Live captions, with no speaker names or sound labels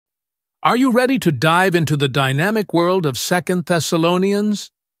Are you ready to dive into the dynamic world of Second Thessalonians?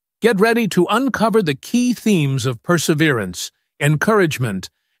 Get ready to uncover the key themes of perseverance,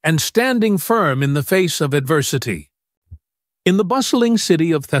 encouragement, and standing firm in the face of adversity. In the bustling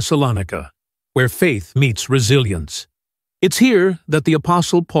city of Thessalonica, where faith meets resilience, it's here that the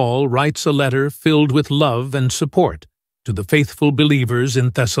Apostle Paul writes a letter filled with love and support to the faithful believers in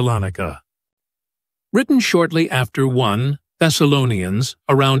Thessalonica. Written shortly after 1 Thessalonians,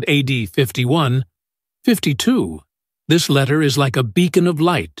 around AD 51-52, this letter is like a beacon of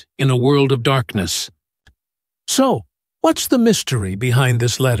light in a world of darkness. So, what's the mystery behind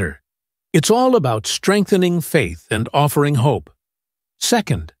this letter? It's all about strengthening faith and offering hope.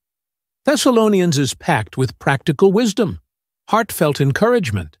 Second, Thessalonians is packed with practical wisdom, heartfelt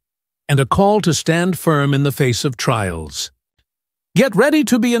encouragement, and a call to stand firm in the face of trials. Get ready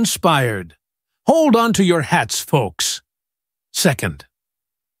to be inspired. Hold on to your hats, folks. Second,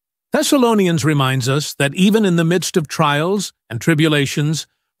 Thessalonians reminds us that even in the midst of trials and tribulations,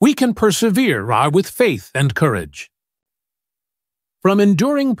 we can persevere with faith and courage. From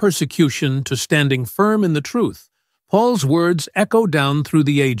enduring persecution to standing firm in the truth, Paul's words echo down through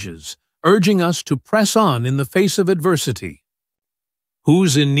the ages, urging us to press on in the face of adversity.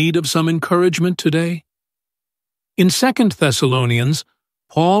 Who's in need of some encouragement today? In 2 Thessalonians,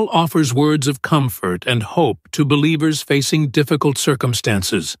 Paul offers words of comfort and hope to believers facing difficult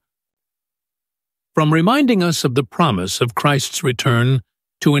circumstances. From reminding us of the promise of Christ's return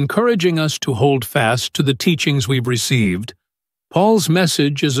to encouraging us to hold fast to the teachings we've received, Paul's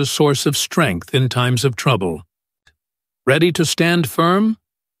message is a source of strength in times of trouble. Ready to stand firm?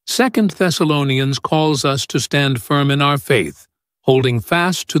 2 Thessalonians calls us to stand firm in our faith, holding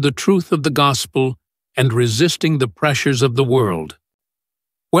fast to the truth of the gospel and resisting the pressures of the world.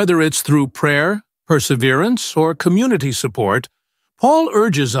 Whether it's through prayer, perseverance, or community support, Paul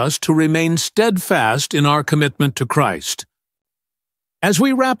urges us to remain steadfast in our commitment to Christ. As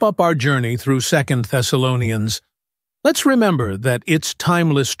we wrap up our journey through 2 Thessalonians, let's remember that its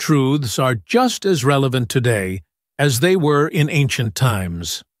timeless truths are just as relevant today as they were in ancient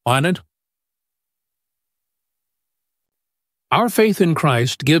times. On it? Our faith in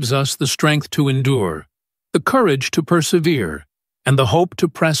Christ gives us the strength to endure, the courage to persevere, and the hope to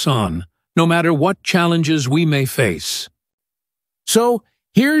press on, no matter what challenges we may face. So,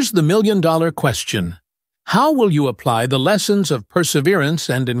 here's the million-dollar question. How will you apply the lessons of perseverance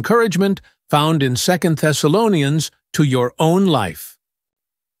and encouragement found in 2 Thessalonians to your own life?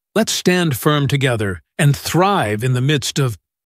 Let's stand firm together and thrive in the midst of